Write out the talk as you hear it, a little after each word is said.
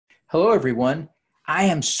Hello, everyone. I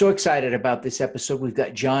am so excited about this episode. We've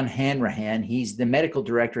got John Hanrahan. He's the medical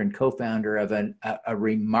director and co-founder of a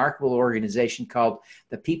remarkable organization called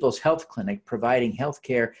the People's Health Clinic, providing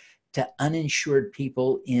healthcare to uninsured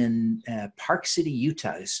people in Park City,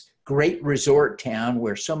 Utah, this great resort town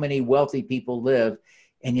where so many wealthy people live.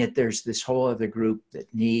 And yet there's this whole other group that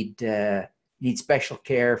need special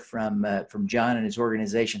care from John and his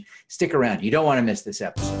organization. Stick around. You don't want to miss this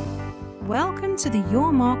episode. Welcome to the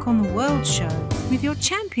Your Mark on the World show with your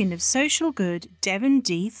champion of social good, Devin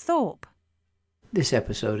D. Thorpe. This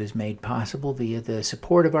episode is made possible via the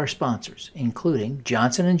support of our sponsors, including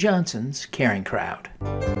Johnson & Johnson's Caring Crowd.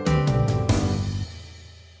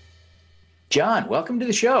 John, welcome to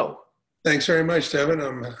the show. Thanks very much, Devin.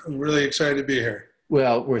 I'm really excited to be here.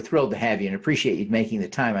 Well, we're thrilled to have you and appreciate you making the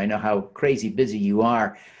time. I know how crazy busy you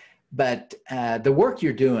are. But the work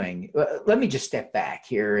you're doing, let me just step back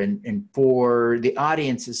here and for the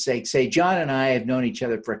audience's sake, say John and I have known each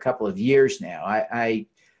other for a couple of years now. I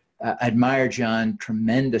admire John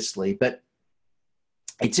tremendously, but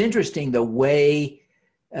it's interesting the way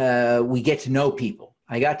we get to know people.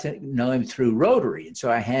 I got to know him through Rotary, and so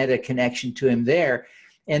I had a connection to him there.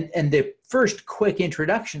 And the first quick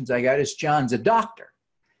introductions I got is John's a doctor.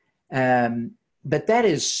 But that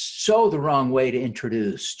is so the wrong way to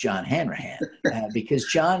introduce John Hanrahan, because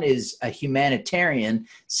John is a humanitarian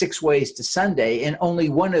 6 ways to Sunday, and only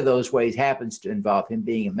one of those ways happens to involve him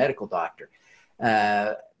being a medical doctor.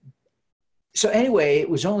 So anyway, it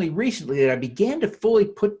was only recently that I began to fully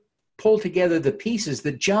pull together the pieces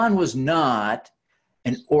that John was not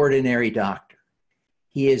an ordinary doctor.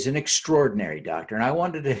 He is an extraordinary doctor, and I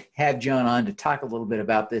wanted to have John on to talk a little bit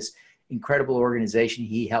about this incredible organization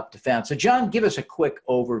he helped to found. So John, give us a quick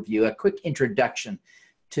overview, a quick introduction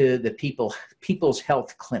to the People's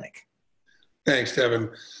Health Clinic. Thanks, Devin.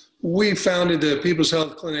 We founded the People's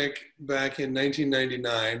Health Clinic back in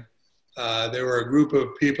 1999. There were a group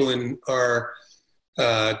of people in our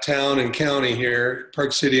town and county here,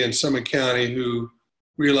 Park City and Summit County, who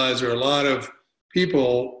realized there are a lot of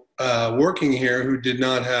people working here who did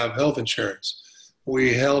not have health insurance.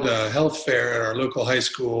 We held a health fair at our local high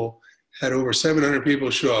school, had over 700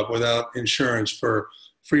 people show up without insurance for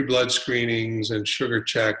free blood screenings and sugar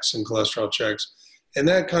checks and cholesterol checks. And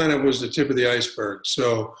that kind of was the tip of the iceberg.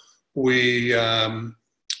 So we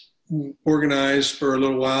organized for a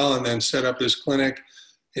little while and then set up this clinic.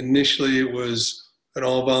 Initially, it was an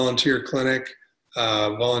all-volunteer clinic,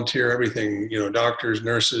 volunteer everything, doctors,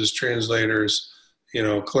 nurses, translators,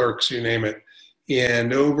 clerks, you name it.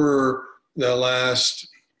 And over the last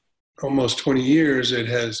almost 20 years, it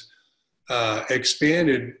has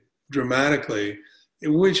expanded dramatically,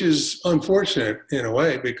 which is unfortunate in a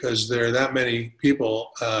way because there are that many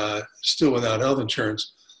people still without health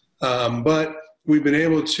insurance. But we've been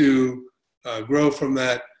able to grow from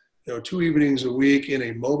that, 2 evenings a week in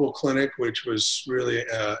a mobile clinic, which was really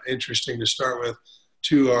interesting to start with,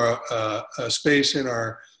 to a space in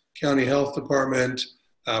our county health department,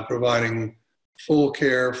 providing full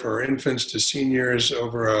care for infants to seniors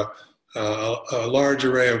over a large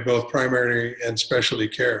array of both primary and specialty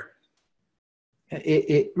care.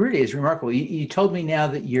 It really is remarkable. You told me now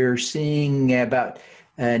that you're seeing about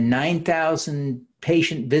 9,000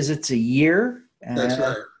 patient visits a year. That's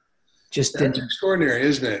right. That's extraordinary,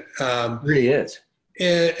 isn't it? It really is.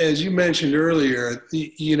 As you mentioned earlier,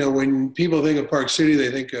 when people think of Park City,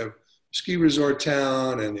 they think of ski resort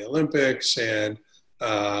town and the Olympics and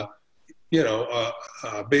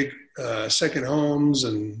big second homes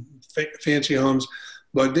and fancy homes,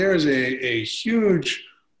 but there's a huge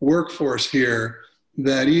workforce here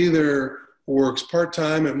that either works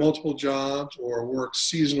part-time at multiple jobs or works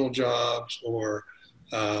seasonal jobs or,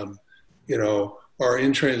 are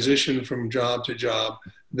in transition from job to job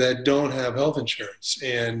that don't have health insurance.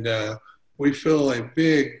 And we fill a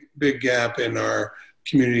big gap in our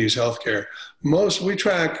community's healthcare. We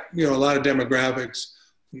track, a lot of demographics.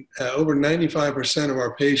 Over 95% of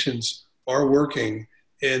our patients are working,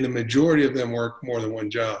 and the majority of them work more than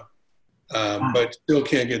one job, but still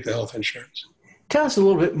can't get the health insurance. Tell us a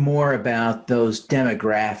little bit more about those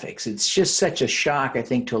demographics. It's just such a shock, I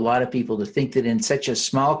think, to a lot of people to think that in such a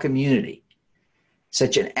small community,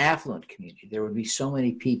 such an affluent community, there would be so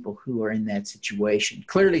many people who are in that situation.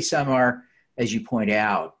 Clearly, some are, as you point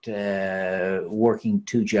out, working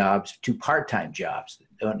 2 part-time jobs that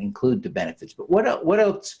don't include the benefits. But what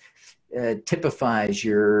else typifies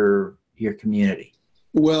your community?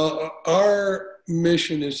 Well, our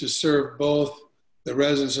mission is to serve both the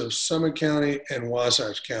residents of Summit County and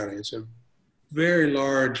Wasatch County. It's a very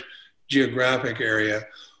large geographic area.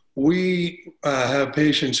 We have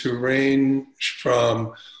patients who range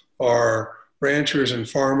from are ranchers and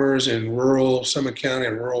farmers in rural Summit County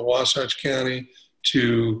and rural Wasatch County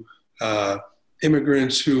to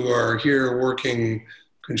immigrants who are here working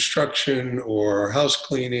construction or house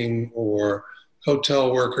cleaning or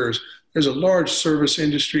hotel workers. There's a large service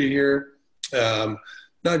industry here,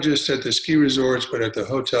 not just at the ski resorts, but at the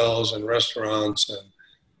hotels and restaurants and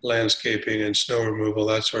landscaping and snow removal,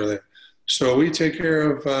 that sort of thing. So we take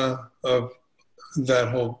care of that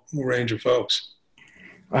whole range of folks.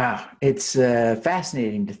 Wow, it's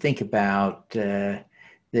fascinating to think about the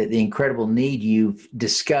incredible need you've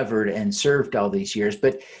discovered and served all these years.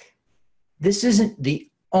 But this isn't the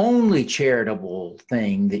only charitable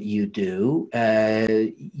thing that you do.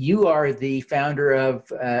 You are the founder of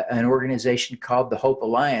an organization called the Hope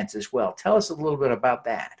Alliance as well. Tell us a little bit about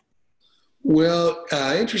that. Well,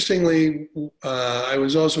 interestingly, I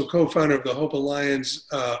was also co-founder of the Hope Alliance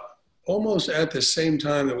almost at the same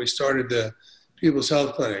time that we started the People's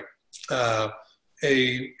Health Clinic.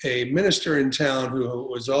 A minister in town who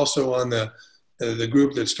was also on the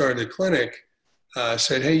group that started the clinic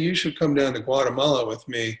said, "Hey, you should come down to Guatemala with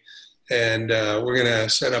me, and we're going to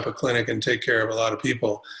set up a clinic and take care of a lot of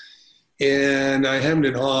people." And I hemmed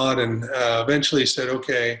and hawed and eventually said,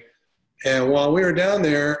 okay. And while we were down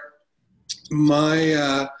there,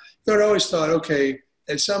 I'd always thought, okay,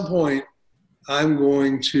 at some point I'm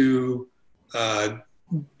going to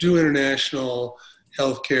do international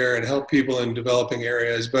healthcare and help people in developing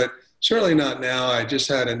areas, but certainly not now. I just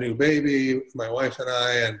had a new baby, my wife and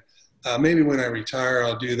I, and maybe when I retire,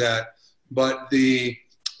 I'll do that. But the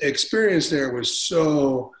experience there was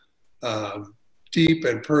so deep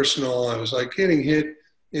and personal. I was like getting hit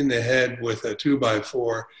in the head with a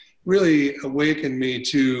 2x4, really awakened me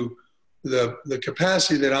to the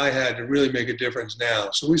capacity that I had to really make a difference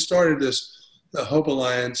now. So we started the Hope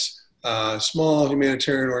Alliance, a small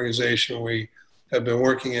humanitarian organization. We have been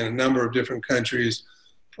working in a number of different countries,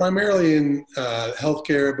 primarily in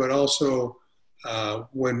healthcare, but also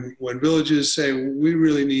when villages say we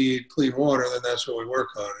really need clean water, then that's what we work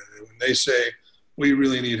on. And when they say we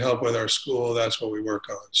really need help with our school, that's what we work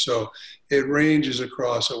on. So it ranges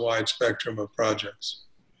across a wide spectrum of projects.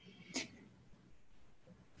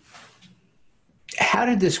 How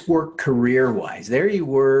did this work career-wise? There you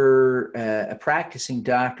were, a practicing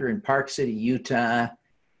doctor in Park City, Utah,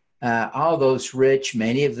 all those rich,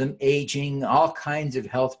 many of them aging, all kinds of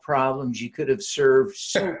health problems you could have served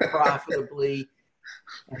so profitably.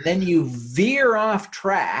 And then you veer off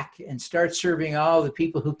track and start serving all the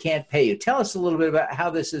people who can't pay you. Tell us a little bit about how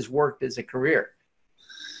this has worked as a career.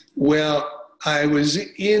 Well, I was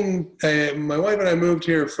my wife and I moved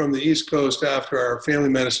here from the East Coast after our family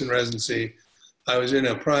medicine residency. I was in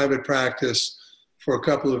a private practice for a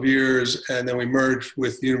couple of years, and then we merged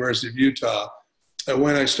with the University of Utah. And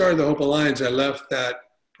when I started the Hope Alliance, I left that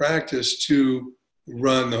practice to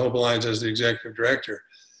run the Hope Alliance as the executive director.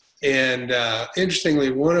 And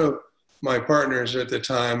interestingly, one of my partners at the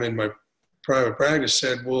time in my private practice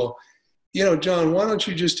said, well, you know, John, why don't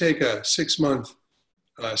you just take a 6-month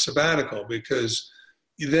sabbatical? Because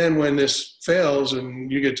then when this fails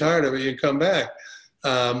and you get tired of it, you come back.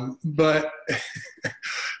 But,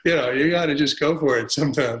 you know, you got to just go for it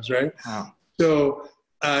sometimes, right? Wow. So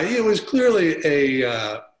it was clearly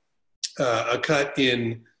a cut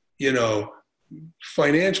in, you know,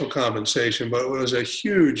 financial compensation, but it was a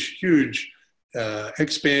huge, huge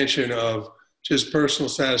expansion of just personal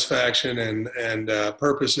satisfaction and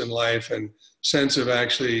purpose in life and sense of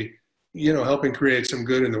actually, you know, helping create some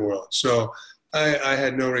good in the world. So I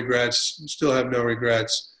had no regrets, still have no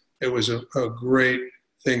regrets. It was a great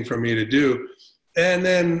thing for me to do. And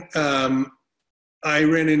then I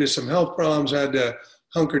ran into some health problems, had to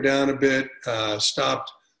hunker down a bit,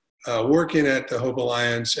 stopped working at the Hope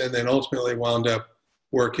Alliance, and then ultimately wound up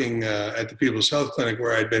working at the People's Health Clinic,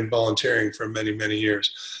 where I'd been volunteering for many, many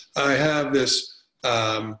years. I have this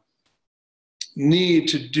need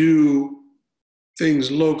to do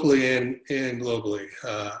things locally and globally.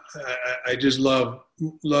 I just love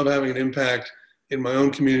having an impact in my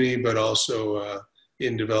own community, but also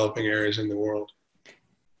in developing areas in the world.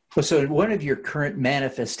 Well, so one of your current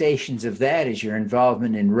manifestations of that is your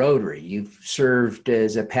involvement in Rotary. You've served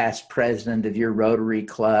as a past president of your Rotary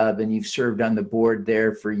Club, and you've served on the board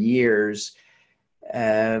there for years.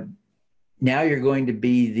 Now you're going to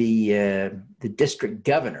be the district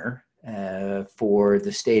governor for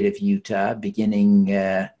the state of Utah beginning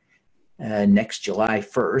next July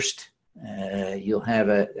 1st. You'll have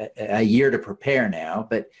a year to prepare now,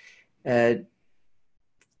 but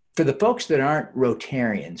for the folks that aren't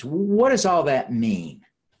Rotarians, what does all that mean?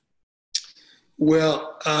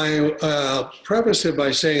 Well, I'll preface it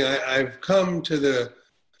by saying I've come to the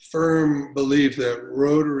firm belief that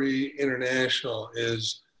Rotary International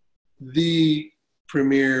is the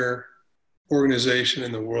premier organization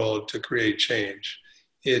in the world to create change.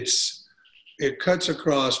 It cuts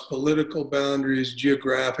across political boundaries,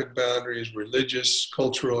 geographic boundaries, religious,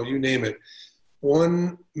 cultural, you name it.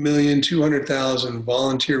 1,200,000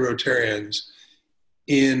 volunteer Rotarians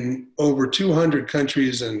in over 200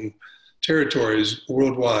 countries and territories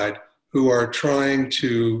worldwide who are trying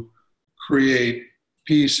to create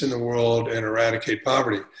peace in the world and eradicate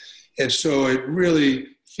poverty. And so it really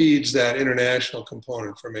feeds that international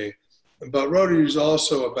component for me. But Rotary is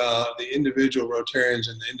also about the individual Rotarians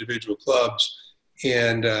and the individual clubs.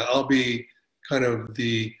 And I'll be kind of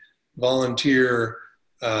the volunteer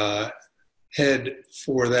head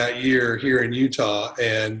for that year here in Utah,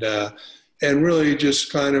 and really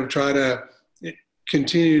just kind of try to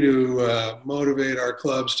continue to motivate our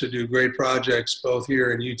clubs to do great projects both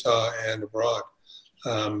here in Utah and abroad.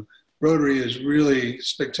 Rotary is really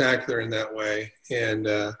spectacular in that way, and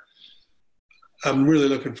I'm really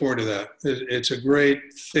looking forward to that. It's a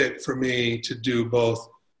great fit for me to do both,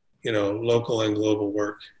 local and global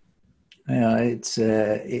work.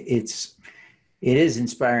 It is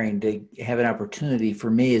inspiring to have an opportunity for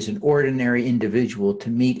me as an ordinary individual to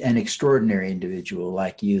meet an extraordinary individual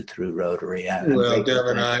like you through Rotary. Well,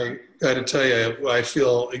 Devin, I got to tell you, I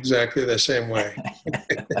feel exactly the same way.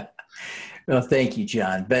 Well, thank you,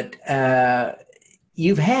 John. But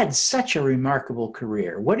you've had such a remarkable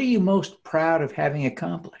career. What are you most proud of having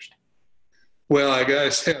accomplished? Well, I got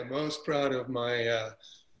to say, I'm most proud of my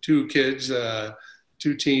two kids,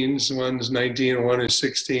 two teens. One's 19 and one is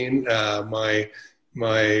 16. My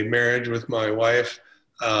marriage with my wife.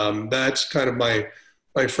 That's kind of my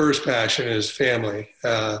first passion is family.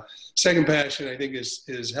 Second passion, I think,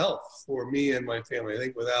 is health for me and my family. I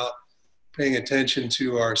think without paying attention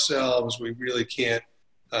to ourselves, we really can't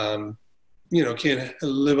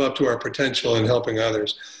live up to our potential in helping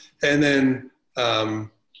others. And then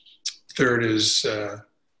third is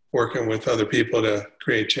working with other people to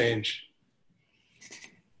create change.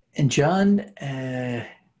 And John,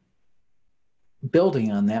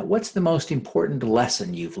 building on that, what's the most important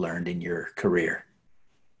lesson you've learned in your career?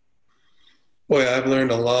 Boy, I've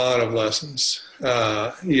learned a lot of lessons.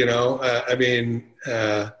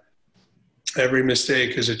 Every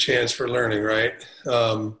mistake is a chance for learning, right?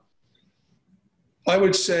 I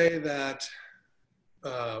would say that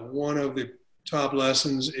one of the top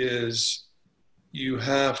lessons is you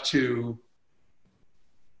have to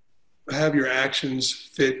have your actions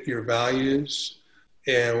fit your values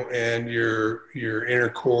and your inner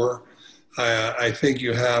core. I think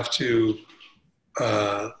you have to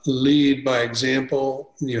lead by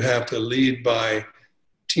example. You have to lead by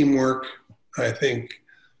teamwork. I think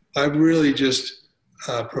I've really just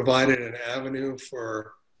provided an avenue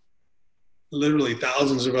for literally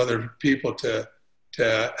thousands of other people to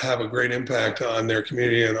have a great impact on their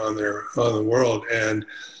community and on the world. And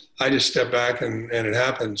I just step back and it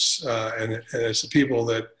happens. And it's the people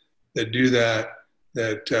that do that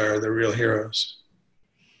are the real heroes.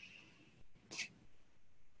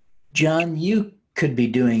 John, you could be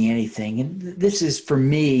doing anything. And this is, for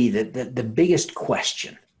me, the biggest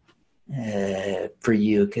question for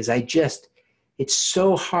you, because it's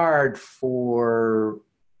so hard for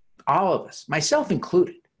all of us, myself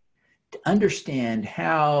included, to understand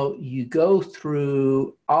how you go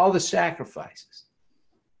through all the sacrifices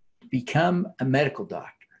to become a medical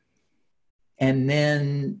doctor and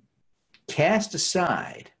then cast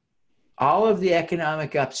aside all of the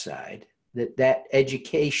economic upside that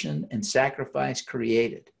education and sacrifice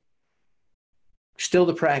created. Still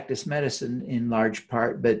to practice medicine in large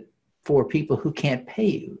part, but for people who can't pay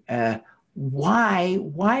you.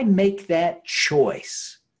 Why make that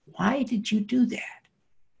choice? Why did you do that?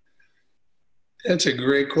 That's a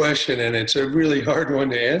great question, and it's a really hard one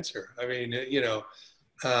to answer. I mean,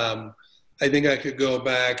 I think I could go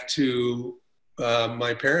back to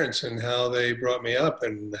my parents and how they brought me up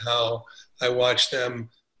and how I watched them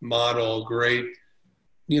model great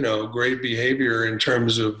behavior in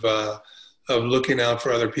terms of looking out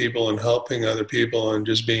for other people and helping other people and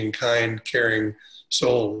just being kind, caring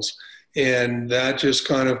souls. And that just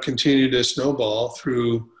kind of continued to snowball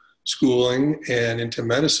through schooling and into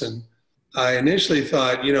medicine. I initially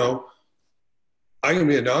thought, I'm going to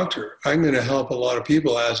be a doctor. I'm going to help a lot of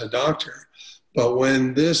people as a doctor. But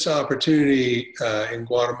when this opportunity in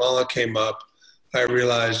Guatemala came up, I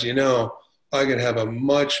realized, I can have a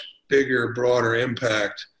much bigger, broader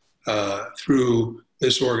impact through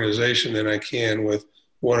this organization than I can with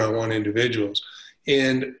one-on-one individuals.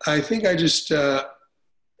 And I think I just,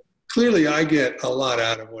 clearly I get a lot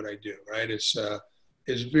out of what I do, right? It's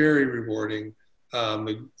is very rewarding.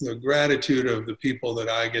 The gratitude of the people that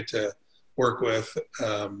I get to work with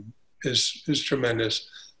is tremendous.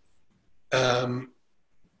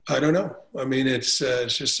 I don't know. I mean, it's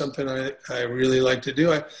just something I really like to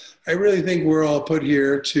do. I really think we're all put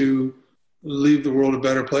here to leave the world a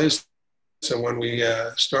better place than when we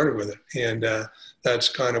started with it. And that's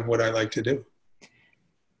kind of what I like to do.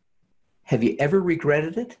 Have you ever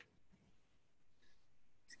regretted it?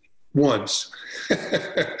 Once.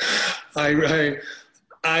 I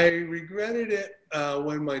regretted it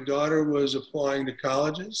when my daughter was applying to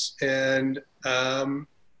colleges, and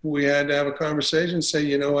we had to have a conversation, say,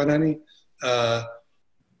 you know what, honey,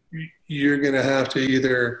 you're going to have to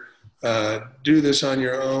either do this on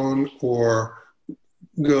your own or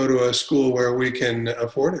go to a school where we can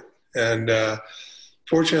afford it. And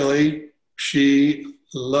fortunately, she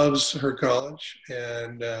loves her college,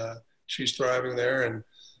 and she's thriving there. And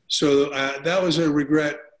so that was a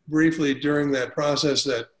regret briefly during that process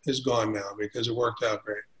that is gone now because it worked out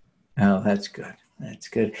great. Oh, that's good. That's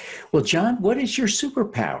good. Well, John, what is your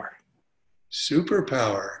superpower?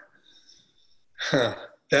 Superpower? Huh.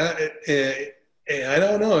 I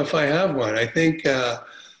don't know if I have one. I think I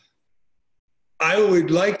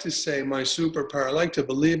would like to say my superpower, I like to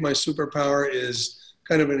believe my superpower is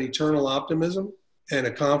kind of an eternal optimism and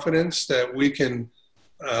a confidence that we can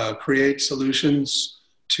create solutions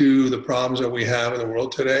to the problems that we have in the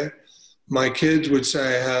world today. My kids would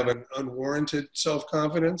say I have an unwarranted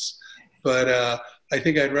self-confidence, but I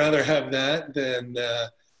think I'd rather have that than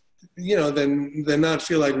not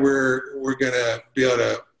feel like we're going to be able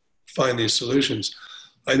to find these solutions.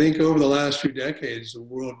 I think over the last few decades, the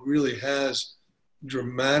world really has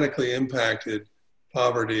dramatically impacted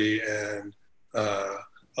poverty and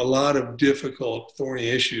a lot of difficult, thorny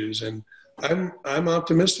issues, and I'm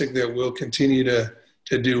optimistic that we'll continue to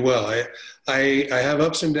do well. I have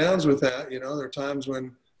ups and downs with that. You know, there are times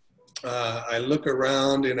when I look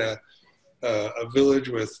around in a village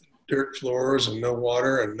with dirt floors and no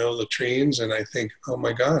water and no latrines, and I think, oh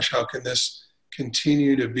my gosh, how can this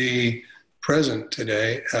continue to be present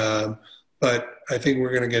today? But I think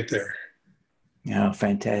we're going to get there. Oh,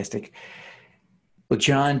 fantastic. Well,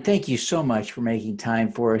 John, thank you so much for making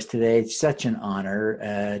time for us today. It's such an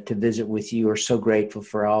honor to visit with you. We're so grateful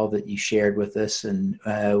for all that you shared with us, and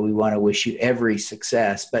we want to wish you every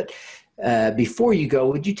success. But before you go,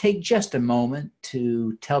 would you take just a moment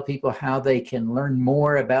to tell people how they can learn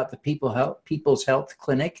more about the People's Health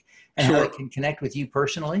Clinic and Sure. how they can connect with you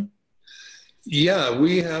personally? Yeah,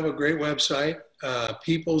 we have a great website,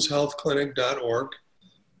 peopleshealthclinic.org.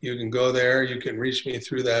 You can go there. You can reach me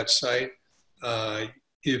through that site.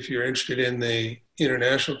 If you're interested in the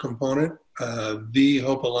international component,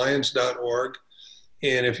 thehopealliance.org.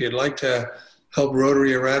 And if you'd like to help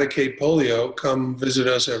Rotary eradicate polio, come visit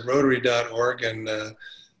us at rotary.org and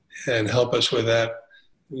help us with that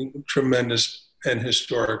tremendous and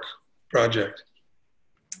historic project.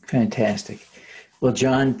 Fantastic. Well,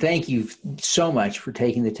 John, thank you so much for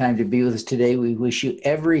taking the time to be with us today. We wish you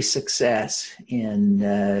every success in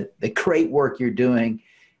the great work you're doing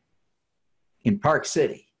in Park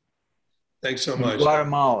City. Thanks so much.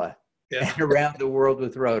 Guatemala, yeah. and around the world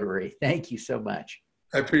with Rotary. Thank you so much.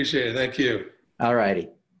 I appreciate it. Thank you. All righty.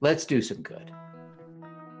 Let's do some good.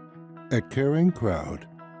 At Caring Crowd,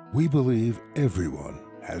 we believe everyone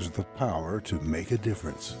has the power to make a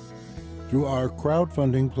difference. Through our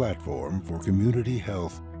crowdfunding platform for community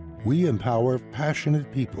health, we empower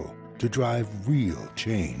passionate people to drive real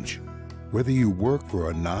change. Whether you work for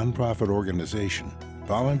a nonprofit organization,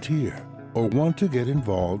 volunteer, or want to get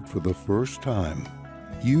involved for the first time,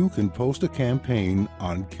 you can post a campaign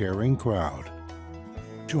on Caring Crowd.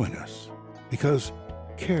 Join us, because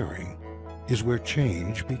caring is where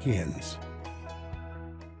change begins.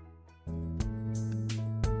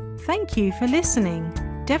 Thank you for listening.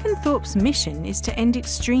 Devon Thorpe's mission is to end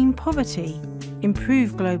extreme poverty,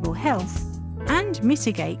 improve global health, and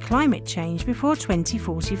mitigate climate change before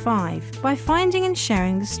 2045 by finding and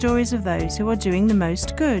sharing the stories of those who are doing the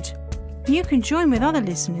most good. You can join with other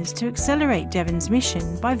listeners to accelerate Devon's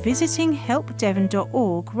mission by visiting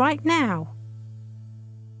helpdevon.org right now.